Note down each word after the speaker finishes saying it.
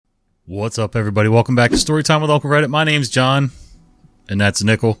What's up, everybody? Welcome back to Storytime with Uncle Reddit. My name's John, and that's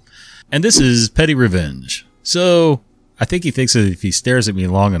Nickel, and this is Petty Revenge. So, I think he thinks that if he stares at me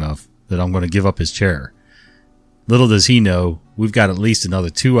long enough, that I'm going to give up his chair. Little does he know, we've got at least another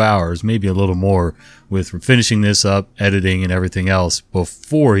 2 hours, maybe a little more, with finishing this up, editing, and everything else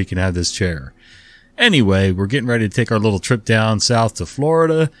before he can have this chair. Anyway, we're getting ready to take our little trip down south to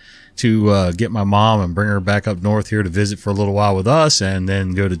Florida to get my mom and bring her back up north here to visit for a little while with us, and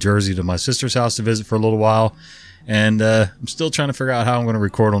then go to Jersey to my sister's house to visit for a little while. And I'm still trying to figure out how I'm going to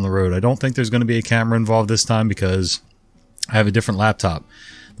record on the road. I don't think there's going to be a camera involved this time because I have a different laptop.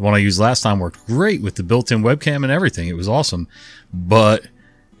 The one I used last time worked great with the built-in webcam and everything. It was awesome. But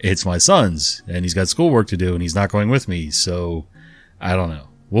it's my son's, and he's got schoolwork to do, and he's not going with me. So I don't know.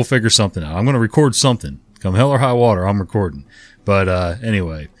 We'll figure something out. I'm going to record something. Come hell or high water, I'm recording. But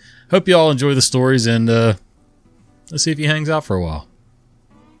anyway, hope you all enjoy the stories, and let's see if he hangs out for a while.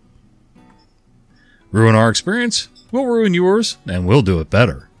 Ruin our experience, we'll ruin yours, and we'll do it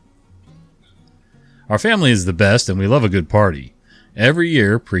better. Our family is the best, and we love a good party. Every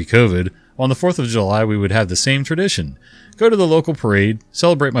year, pre-COVID, on the 4th of July, we would have the same tradition. Go to the local parade,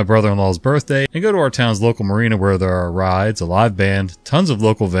 celebrate my brother-in-law's birthday, and go to our town's local marina where there are rides, a live band, tons of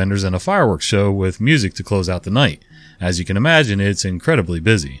local vendors, and a fireworks show with music to close out the night. As you can imagine, it's incredibly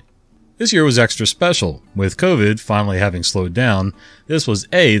busy. This year was extra special. With COVID finally having slowed down, this was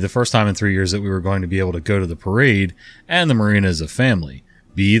A, the first time in 3 years that we were going to be able to go to the parade and the marina as a family.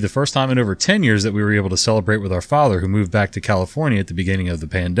 B, the first time in over 10 years that we were able to celebrate with our father who moved back to California at the beginning of the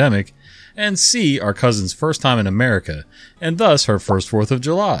pandemic. And C, our cousin's first time in America, and thus her first 4th of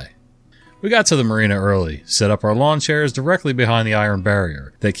July. We got to the marina early, set up our lawn chairs directly behind the iron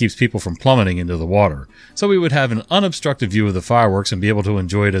barrier that keeps people from plummeting into the water, so we would have an unobstructed view of the fireworks and be able to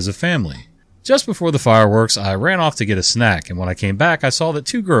enjoy it as a family. Just before the fireworks, I ran off to get a snack, and when I came back, I saw that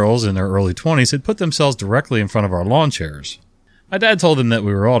 2 girls in their early 20s had put themselves directly in front of our lawn chairs. My dad told them that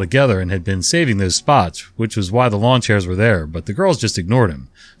we were all together and had been saving those spots, which was why the lawn chairs were there, but the girls just ignored him,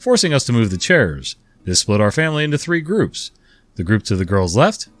 forcing us to move the chairs. This split our family into 3 groups. The group to the girls'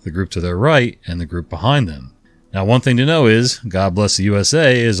 left, the group to their right, and the group behind them. Now, one thing to know is, God Bless the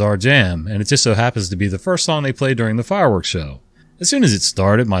USA is our jam, and it just so happens to be the first song they played during the fireworks show. As soon as it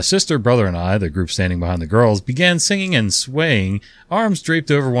started, my sister, brother, and I, the group standing behind the girls, began singing and swaying, arms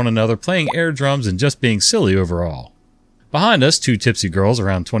draped over one another, playing air drums, and just being silly overall. Behind us, 2 tipsy girls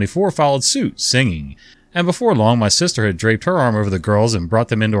around 24 followed suit, singing. And before long, my sister had draped her arm over the girls and brought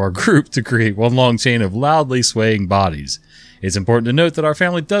them into our group to create one long chain of loudly swaying bodies. It's important to note that our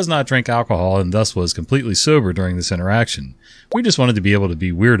family does not drink alcohol and thus was completely sober during this interaction. We just wanted to be able to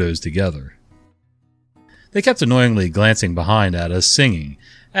be weirdos together. They kept annoyingly glancing behind at us, singing,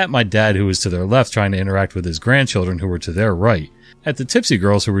 at my dad who was to their left trying to interact with his grandchildren who were to their right, at the tipsy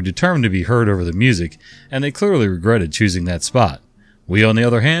girls who were determined to be heard over the music, and they clearly regretted choosing that spot. We, on the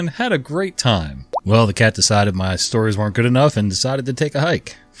other hand, had a great time. Well, the cat decided my stories weren't good enough and decided to take a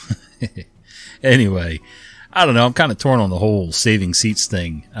hike. Anyway, I don't know, I'm kind of torn on the whole saving seats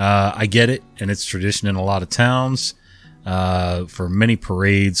thing. I get it, and it's tradition in a lot of towns. For many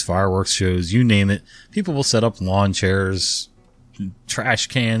parades, fireworks shows, you name it, people will set up lawn chairs, trash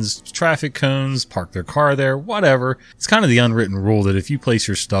cans, traffic cones, park their car there, whatever. It's kind of the unwritten rule that if you place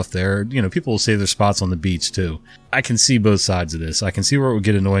your stuff there, people will save their spots on the beach too. I can see both sides of this. I can see where it would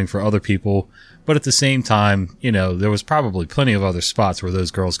get annoying for other people, but at the same time, there was probably plenty of other spots where those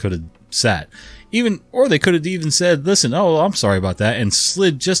girls could have sat. Or they could have even said, listen, I'm sorry about that, and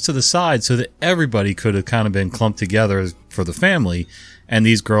slid just to the side so that everybody could have kind of been clumped together for the family, and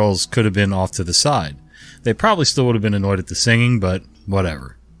these girls could have been off to the side. They probably still would have been annoyed at the singing, but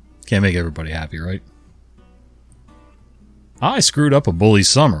whatever. Can't make everybody happy, right? I screwed up a bully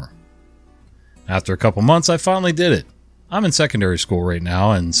summer. After a couple months, I finally did it. I'm in secondary school right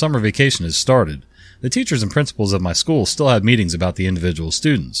now, and summer vacation has started. The teachers and principals of my school still have meetings about the individual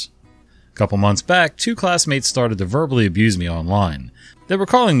students. A couple months back, 2 classmates started to verbally abuse me online. They were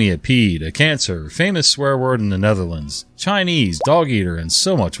calling me a peed, a cancer, famous swear word in the Netherlands, Chinese, dog eater, and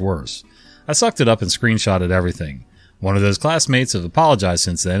so much worse. I sucked it up and screenshotted everything. One of those classmates have apologized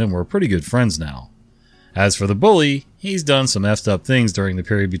since then, and we're pretty good friends now. As for the bully, he's done some effed up things during the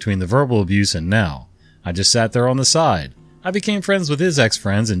period between the verbal abuse and now. I just sat there on the side. I became friends with his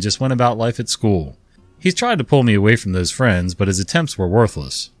ex-friends and just went about life at school. He's tried to pull me away from those friends, but his attempts were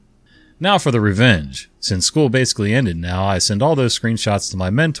worthless. Now for the revenge. Since school basically ended now, I send all those screenshots to my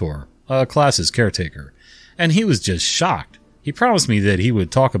mentor, a class's caretaker, and he was just shocked. He promised me that he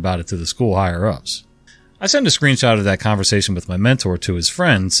would talk about it to the school higher-ups. I send a screenshot of that conversation with my mentor to his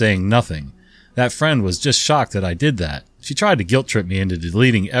friend, saying nothing. That friend was just shocked that I did that, She tried to guilt trip me into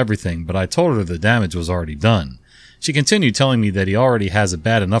deleting everything, but I told her the damage was already done. She continued telling me that he already has a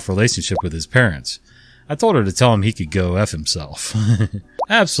bad enough relationship with his parents. I told her to tell him he could go F himself.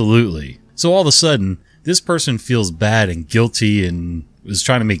 Absolutely. So all of a sudden, this person feels bad and guilty and is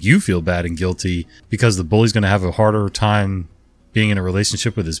trying to make you feel bad and guilty because the bully's going to have a harder time being in a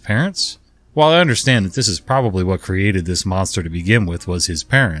relationship with his parents? While I understand that this is probably what created this monster to begin with was his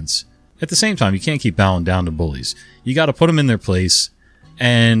parents, at the same time, you can't keep bowing down to bullies. You got to put them in their place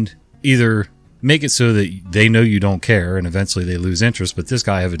and either make it so that they know you don't care and eventually they lose interest, but this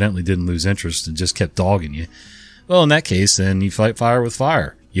guy evidently didn't lose interest and just kept dogging you. Well, in that case, then you fight fire with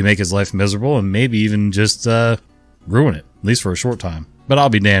fire. You make his life miserable and maybe even just ruin it, at least for a short time. But I'll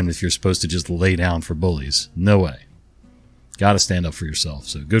be damned if you're supposed to just lay down for bullies. No way. Gotta stand up for yourself,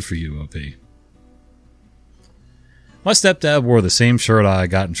 so good for you, OP. My stepdad wore the same shirt I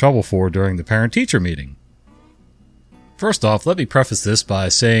got in trouble for during the parent-teacher meeting. First off, let me preface this by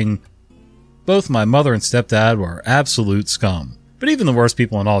saying both my mother and stepdad were absolute scum. But even the worst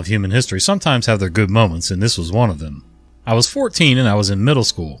people in all of human history sometimes have their good moments, and this was one of them. I was 14 and I was in middle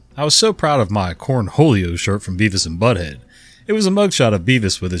school. I was so proud of my Cornholio shirt from Beavis and Butthead. It was a mugshot of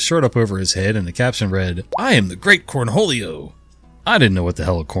Beavis with his shirt up over his head, and the caption read, "I am the great Cornholio." I didn't know what the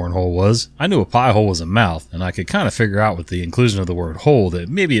hell a cornhole was. I knew a pie hole was a mouth, and I could kind of figure out with the inclusion of the word hole that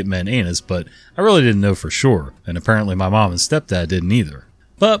maybe it meant anus, but I really didn't know for sure, and apparently my mom and stepdad didn't either.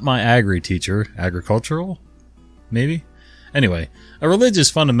 But my agri teacher, agricultural? Maybe? Anyway, a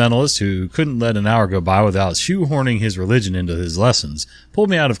religious fundamentalist who couldn't let an hour go by without shoehorning his religion into his lessons,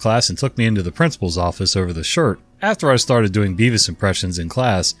 pulled me out of class and took me into the principal's office over the shirt after I started doing Beavis impressions in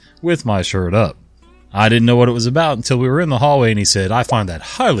class with my shirt up. I didn't know what it was about until we were in the hallway and he said, "I find that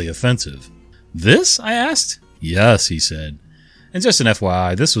highly offensive." "This?" I asked. "Yes," he said. And just an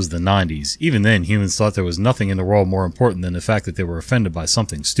FYI, this was the 90s. Even then, humans thought there was nothing in the world more important than the fact that they were offended by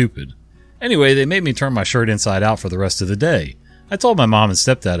something stupid. Anyway, they made me turn my shirt inside out for the rest of the day. I told my mom and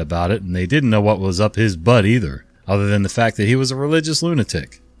stepdad about it, and they didn't know what was up his butt either, other than the fact that he was a religious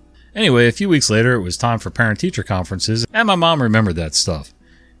lunatic. Anyway, a few weeks later, it was time for parent-teacher conferences, and my mom remembered that stuff.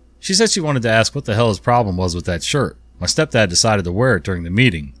 She said she wanted to ask what the hell his problem was with that shirt. My stepdad decided to wear it during the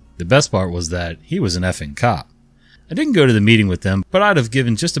meeting. The best part was that he was an effing cop. I didn't go to the meeting with them, but I'd have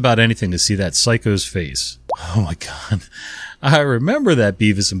given just about anything to see that psycho's face. Oh my god. I remember that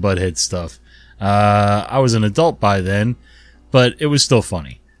Beavis and Butthead stuff. I was an adult by then, but it was still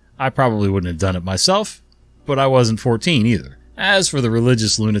funny. I probably wouldn't have done it myself, but I wasn't 14 either. As for the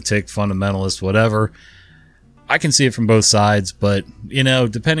religious lunatic, fundamentalist, whatever, I can see it from both sides, but,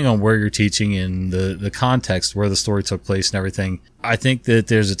 depending on where you're teaching and the context where the story took place and everything, I think that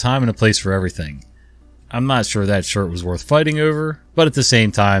there's a time and a place for everything. I'm not sure that shirt was worth fighting over, but at the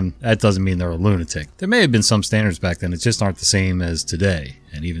same time, that doesn't mean they're a lunatic. There may have been some standards back then that just aren't the same as today,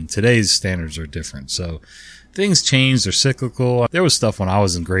 and even today's standards are different, so things change, they're cyclical. There was stuff when I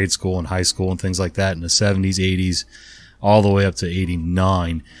was in grade school and high school and things like that in the 70s, 80s, all the way up to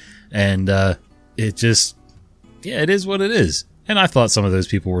 89, and it just... yeah, it is what it is. And I thought some of those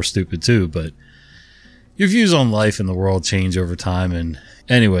people were stupid too, but your views on life and the world change over time. And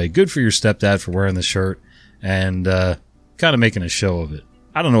anyway, good for your stepdad for wearing the shirt and kind of making a show of it.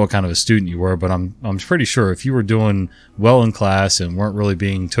 I don't know what kind of a student you were, but I'm pretty sure if you were doing well in class and weren't really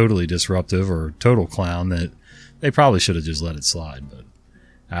being totally disruptive or total clown, that they probably should have just let it slide. But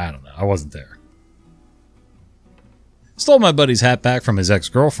I don't know. I wasn't there. Stole my buddy's hat back from his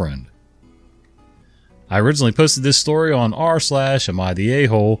ex-girlfriend. I originally posted this story on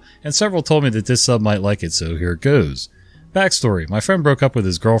r/am-I-the-a-hole, and several told me that this sub might like it, so here it goes. Backstory: my friend broke up with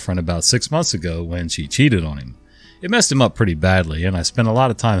his girlfriend about 6 months ago when she cheated on him. It messed him up pretty badly, and I spent a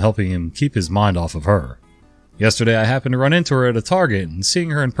lot of time helping him keep his mind off of her. Yesterday I happened to run into her at a Target, and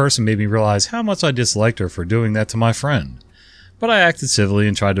seeing her in person made me realize how much I disliked her for doing that to my friend. But I acted civilly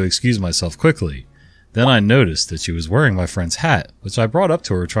and tried to excuse myself quickly. Then I noticed that she was wearing my friend's hat, which I brought up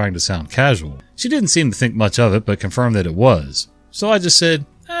to her trying to sound casual. She didn't seem to think much of it, but confirmed that it was. So I just said,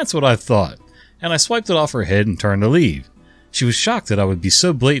 "That's what I thought," and I swiped it off her head and turned to leave. She was shocked that I would be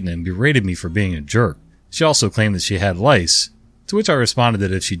so blatant and berated me for being a jerk. She also claimed that she had lice, to which I responded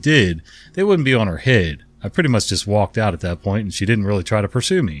that if she did, they wouldn't be on her head. I pretty much just walked out at that point, and she didn't really try to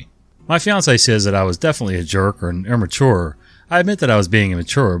pursue me. My fiancé says that I was definitely a jerk or an immature. I admit that I was being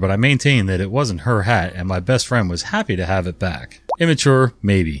immature, but I maintain that it wasn't her hat and my best friend was happy to have it back. Immature?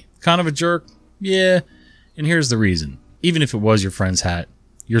 Maybe. Kind of a jerk? Yeah. And here's the reason. Even if it was your friend's hat,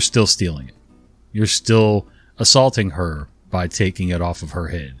 you're still stealing it. You're still assaulting her by taking it off of her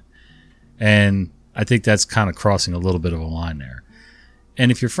head. And I think that's kind of crossing a little bit of a line there. And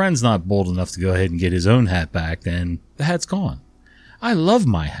if your friend's not bold enough to go ahead and get his own hat back, then the hat's gone. I love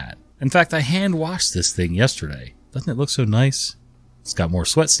my hat. In fact, I hand washed this thing yesterday. Doesn't it look so nice? It's got more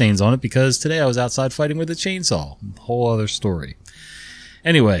sweat stains on it because today I was outside fighting with a chainsaw. Whole other story.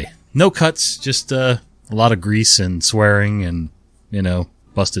 Anyway, no cuts, just a lot of grease and swearing and,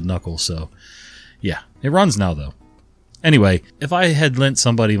 busted knuckles. So, yeah, it runs now though. Anyway, if I had lent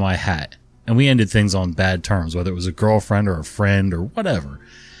somebody my hat and we ended things on bad terms, whether it was a girlfriend or a friend or whatever,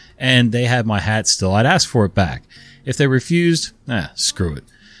 and they had my hat still, I'd ask for it back. If they refused, screw it.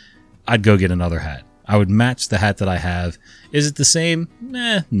 I'd go get another hat. I would match the hat that I have. Is it the same?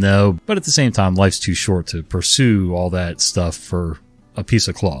 No. But at the same time, life's too short to pursue all that stuff for a piece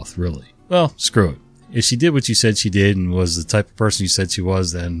of cloth, really. Well, screw it. If she did what you said she did and was the type of person you said she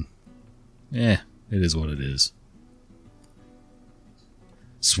was, then, it is what it is.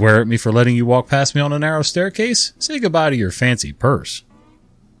 Swear at me for letting you walk past me on a narrow staircase? Say goodbye to your fancy purse.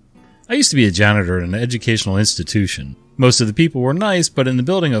 I used to be a janitor at an educational institution. Most of the people were nice, but in the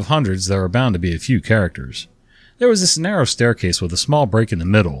building of hundreds, there were bound to be a few characters. There was this narrow staircase with a small break in the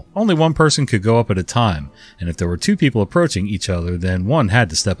middle. Only one person could go up at a time, and if there were two people approaching each other, then one had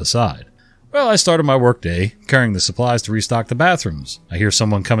to step aside. Well, I started my workday, carrying the supplies to restock the bathrooms. I hear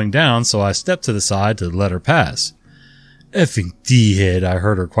someone coming down, so I step to the side to let her pass. "Effing D-head," I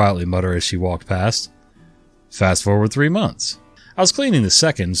heard her quietly mutter as she walked past. Fast forward 3 months. I was cleaning the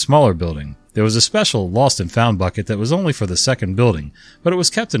second, smaller building. There was a special lost and found bucket that was only for the second building, but it was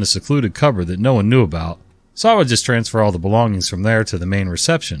kept in a secluded cupboard that no one knew about, so I would just transfer all the belongings from there to the main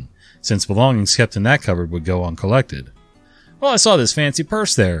reception, since belongings kept in that cupboard would go uncollected. Well, I saw this fancy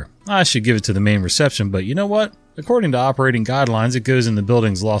purse there. I should give it to the main reception, but you know what? According to operating guidelines, it goes in the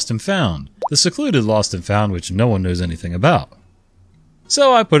building's lost and found, the secluded lost and found which no one knows anything about.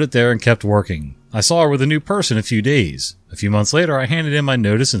 So I put it there and kept working. I saw her with a new purse in a few days. A few months later, I handed in my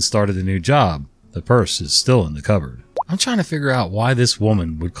notice and started a new job. The purse is still in the cupboard. I'm trying to figure out why this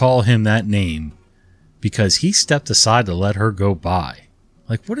woman would call him that name because he stepped aside to let her go by.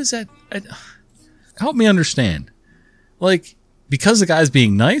 Like, what is that? Help me understand. Like, because the guy's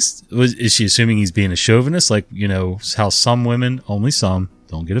being nice, is she assuming he's being a chauvinist? Like, how some women, only some,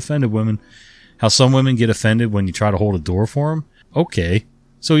 don't get offended women, how some women get offended when you try to hold a door for them? Okay.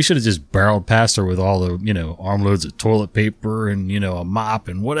 So he should have just barreled past her with all the, armloads of toilet paper and, a mop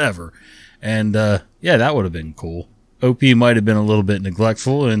and whatever. And, that would have been cool. OP might have been a little bit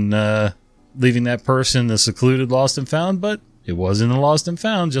neglectful in, leaving that purse in the secluded lost and found, but it was in the lost and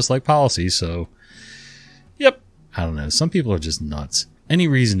found, just like policy, so, yep. I don't know. Some people are just nuts. Any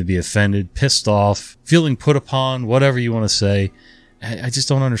reason to be offended, pissed off, feeling put upon, whatever you want to say. I just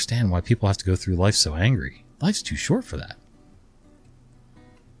don't understand why people have to go through life so angry. Life's too short for that.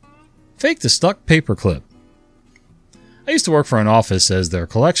 Fake the stuck paperclip. I used to work for an office as their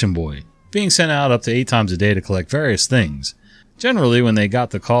collection boy, being sent out up to 8 times a day to collect various things. Generally, when they got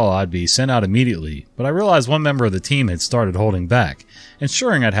the call, I'd be sent out immediately, but I realized one member of the team had started holding back,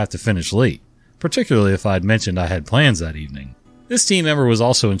 ensuring I'd have to finish late, particularly if I'd mentioned I had plans that evening. This team member was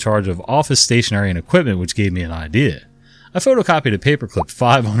also in charge of office stationery and equipment, which gave me an idea. I photocopied a paperclip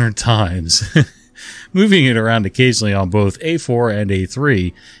 500 times, moving it around occasionally on both A4 and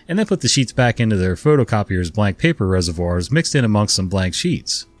A3, and then put the sheets back into their photocopier's blank paper reservoirs mixed in amongst some blank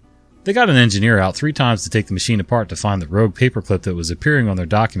sheets. They got an engineer out 3 times to take the machine apart to find the rogue paperclip that was appearing on their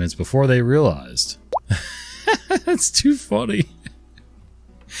documents before they realized. That's too funny.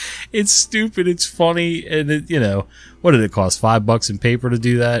 It's stupid, it's funny, and what did it cost? $5 in paper to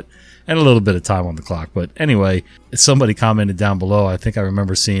do that? And a little bit of time on the clock. But anyway, somebody commented down below, I think I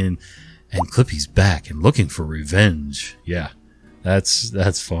remember seeing, "And Clippy's back and looking for revenge." Yeah,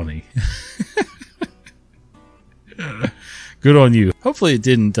 that's funny. Good on you. Hopefully it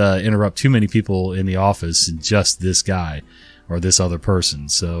didn't interrupt too many people in the office, just this guy or this other person.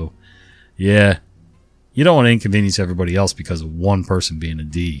 So, yeah, you don't want to inconvenience everybody else because of one person being a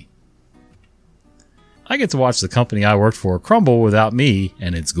D. I get to watch the company I worked for crumble without me,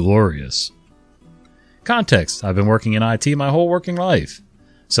 and it's glorious. Context: I've been working in IT my whole working life.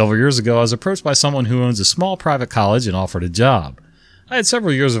 Several years ago, I was approached by someone who owns a small private college and offered a job. I had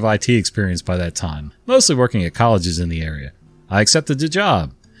several years of IT experience by that time, mostly working at colleges in the area. I accepted the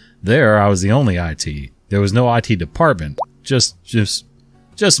job. There, I was the only IT. There was no IT department, just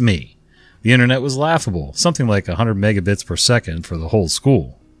me. The internet was laughable, something like 100 megabits per second for the whole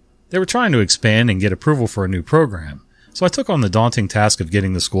school. They were trying to expand and get approval for a new program, so I took on the daunting task of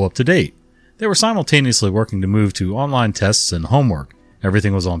getting the school up to date. They were simultaneously working to move to online tests and homework.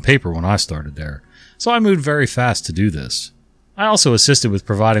 Everything was on paper when I started there, so I moved very fast to do this. I also assisted with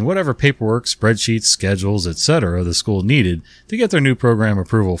providing whatever paperwork, spreadsheets, schedules, etc. the school needed to get their new program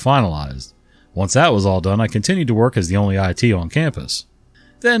approval finalized. Once that was all done, I continued to work as the only IT on campus.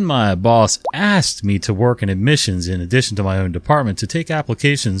 Then my boss asked me to work in admissions in addition to my own department to take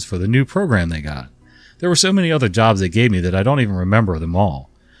applications for the new program they got. There were so many other jobs they gave me that I don't even remember them all.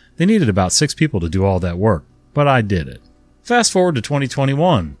 They needed about 6 people to do all that work, but I did it. Fast forward to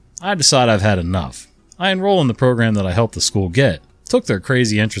 2021. I decide I've had enough. I enroll in the program that I helped the school get. Took their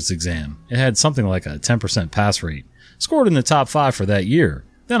crazy entrance exam. It had something like a 10% pass rate. Scored in the top 5 for that year.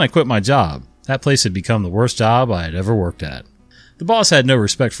 Then I quit my job. That place had become the worst job I had ever worked at. The boss had no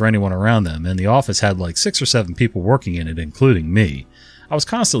respect for anyone around them, and the office had like 6 or 7 people working in it, including me. I was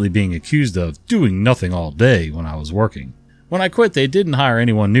constantly being accused of doing nothing all day when I was working. When I quit, they didn't hire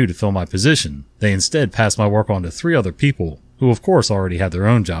anyone new to fill my position. They instead passed my work on to 3 other people, who of course already had their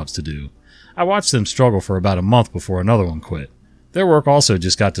own jobs to do. I watched them struggle for about a month before another one quit. Their work also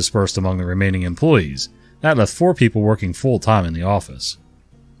just got dispersed among the remaining employees. That left 4 people working full-time in the office.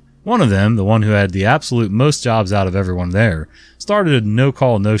 One of them, the one who had the absolute most jobs out of everyone there, started a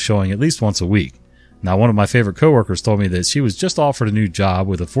no-call, no-showing at least once a week. Now, one of my favorite coworkers told me that she was just offered a new job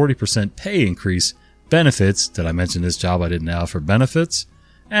with a 40% pay increase, benefits, did I mention this job I didn't have for benefits,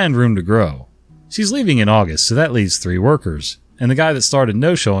 and room to grow. She's leaving in August, so that leaves 3 workers. And the guy that started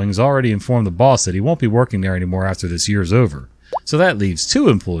no-showing has already informed the boss that he won't be working there anymore after this year's over. So that leaves 2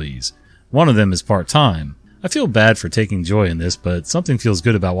 employees. One of them is part-time. I feel bad for taking joy in this, but something feels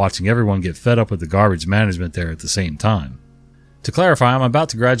good about watching everyone get fed up with the garbage management there at the same time. To clarify, I'm about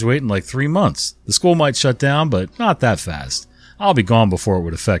to graduate in like 3 months. The school might shut down, but not that fast. I'll be gone before it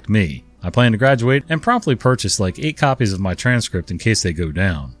would affect me. I plan to graduate and promptly purchase like 8 copies of my transcript in case they go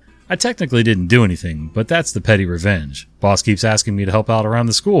down. I technically didn't do anything, but that's the petty revenge. Boss keeps asking me to help out around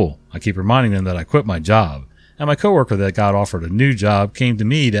the school. I keep reminding them that I quit my job. And my coworker that got offered a new job came to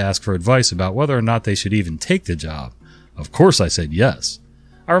me to ask for advice about whether or not they should even take the job. Of course I said yes.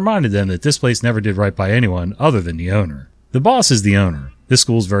 I reminded them that this place never did right by anyone other than the owner. The boss is the owner. This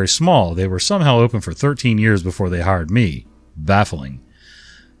school's very small. They were somehow open for 13 years before they hired me. Baffling.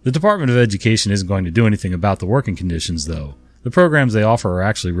 The Department of Education isn't going to do anything about the working conditions, though. The programs they offer are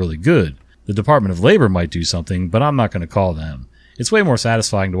actually really good. The Department of Labor might do something, but I'm not going to call them. It's way more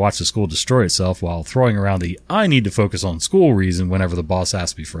satisfying to watch the school destroy itself while throwing around the I need to focus on school reason whenever the boss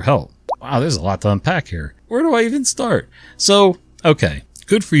asks me for help. Wow, there's a lot to unpack here. Where do I even start? So, okay,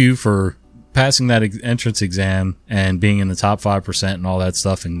 good for you for passing that entrance exam and being in the top 5% and all that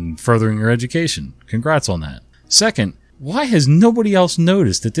stuff and furthering your education. Congrats on that. Second, why has nobody else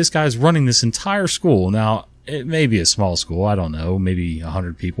noticed that this guy's running this entire school? Now, it may be a small school, I don't know, maybe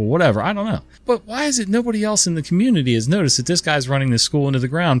 100 people, whatever, I don't know. But why is it nobody else in the community has noticed that this guy's running this school into the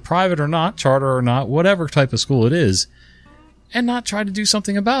ground, private or not, charter or not, whatever type of school it is, and not try to do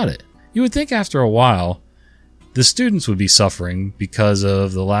something about it? You would think after a while, the students would be suffering because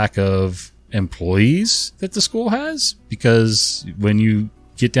of the lack of employees that the school has, because when you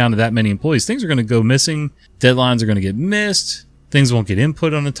get down to that many employees, things are going to go missing, deadlines are going to get missed, things won't get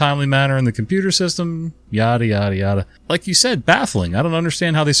input on a timely manner in the computer system, yada, yada, yada. Like you said, baffling. I don't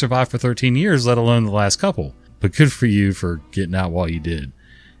understand how they survived for 13 years, let alone the last couple. But good for you for getting out while you did.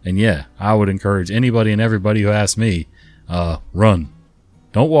 And yeah, I would encourage anybody and everybody who asks me, run.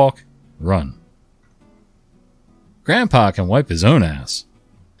 Don't walk, run. Grandpa can wipe his own ass.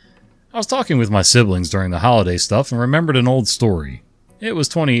 I was talking with my siblings during the holiday stuff and remembered an old story. It was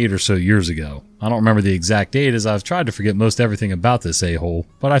 28 or so years ago. I don't remember the exact date as I've tried to forget most everything about this a-hole,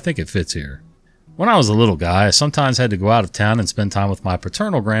 but I think it fits here. When I was a little guy, I sometimes had to go out of town and spend time with my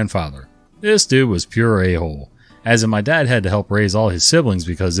paternal grandfather. This dude was pure a-hole, as in my dad had to help raise all his siblings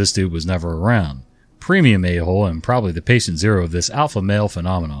because this dude was never around. Premium a-hole and probably the patient zero of this alpha male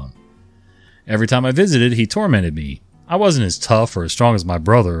phenomenon. Every time I visited, he tormented me. I wasn't as tough or as strong as my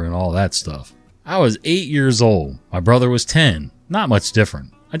brother and all that stuff. I was 8 years old. My brother was 10. Not much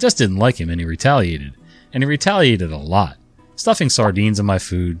different. I just didn't like him and he retaliated. And he retaliated a lot. Stuffing sardines in my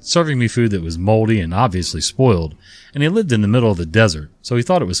food, serving me food that was moldy and obviously spoiled, and he lived in the middle of the desert, so he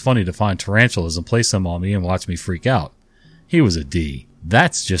thought it was funny to find tarantulas and place them on me and watch me freak out. He was a D.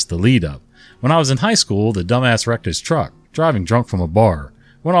 That's just the lead up. When I was in high school, the dumbass wrecked his truck, driving drunk from a bar,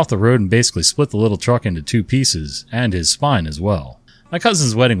 went off the road and basically split the little truck into 2 pieces, and his spine as well. My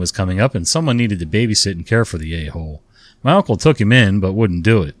cousin's wedding was coming up and someone needed to babysit and care for the a-hole. My uncle took him in, but wouldn't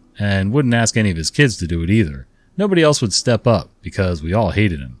do it, and wouldn't ask any of his kids to do it either. Nobody else would step up, because we all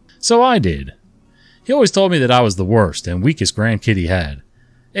hated him. So I did. He always told me that I was the worst and weakest grandkid he had.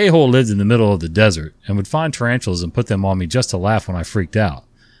 A-hole lived in the middle of the desert, and would find tarantulas and put them on me just to laugh when I freaked out.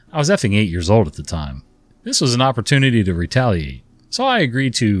 I was effing 8 years old at the time. This was an opportunity to retaliate, so I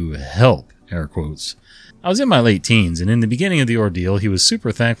agreed to help, air quotes. I was in my late teens, and in the beginning of the ordeal, he was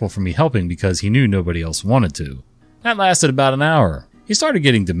super thankful for me helping because he knew nobody else wanted to. That lasted about an hour. He started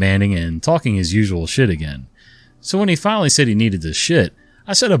getting demanding and talking his usual shit again. So when he finally said he needed to shit,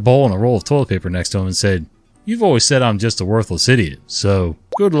 I set a bowl and a roll of toilet paper next to him and said, "You've always said I'm just a worthless idiot, so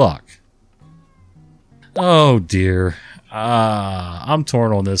good luck." Oh dear. I'm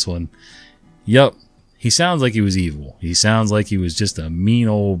torn on this one. Yup, he sounds like he was evil. He sounds like he was just a mean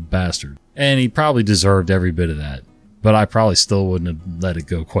old bastard. And he probably deserved every bit of that. But I probably still wouldn't have let it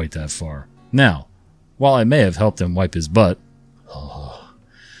go quite that far. Now, while I may have helped him wipe his butt,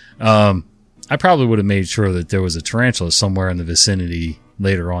 I probably would have made sure that there was a tarantula somewhere in the vicinity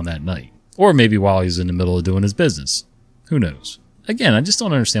later on that night. Or maybe while he was in the middle of doing his business. Who knows? Again, I just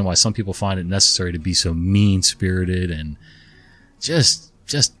don't understand why some people find it necessary to be so mean-spirited and just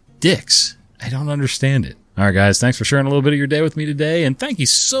dicks. I don't understand it. All right, guys, thanks for sharing a little bit of your day with me today, and thank you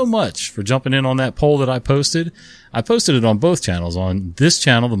so much for jumping in on that poll that I posted. I posted it on both channels, on this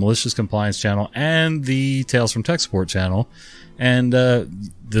channel, the Malicious Compliance channel, and the Tales from Tech Support channel, and the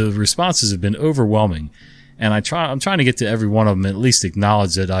responses have been overwhelming. And I'm trying to get to every one of them, at least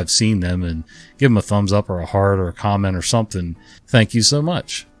acknowledge that I've seen them and give them a thumbs up or a heart or a comment or something. Thank you so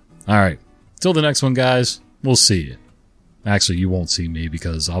much. All right. Till the next one, guys. We'll see you. Actually, you won't see me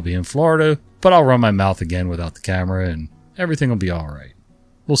because I'll be in Florida, but I'll run my mouth again without the camera and everything will be all right.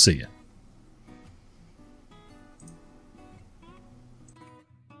 We'll see you.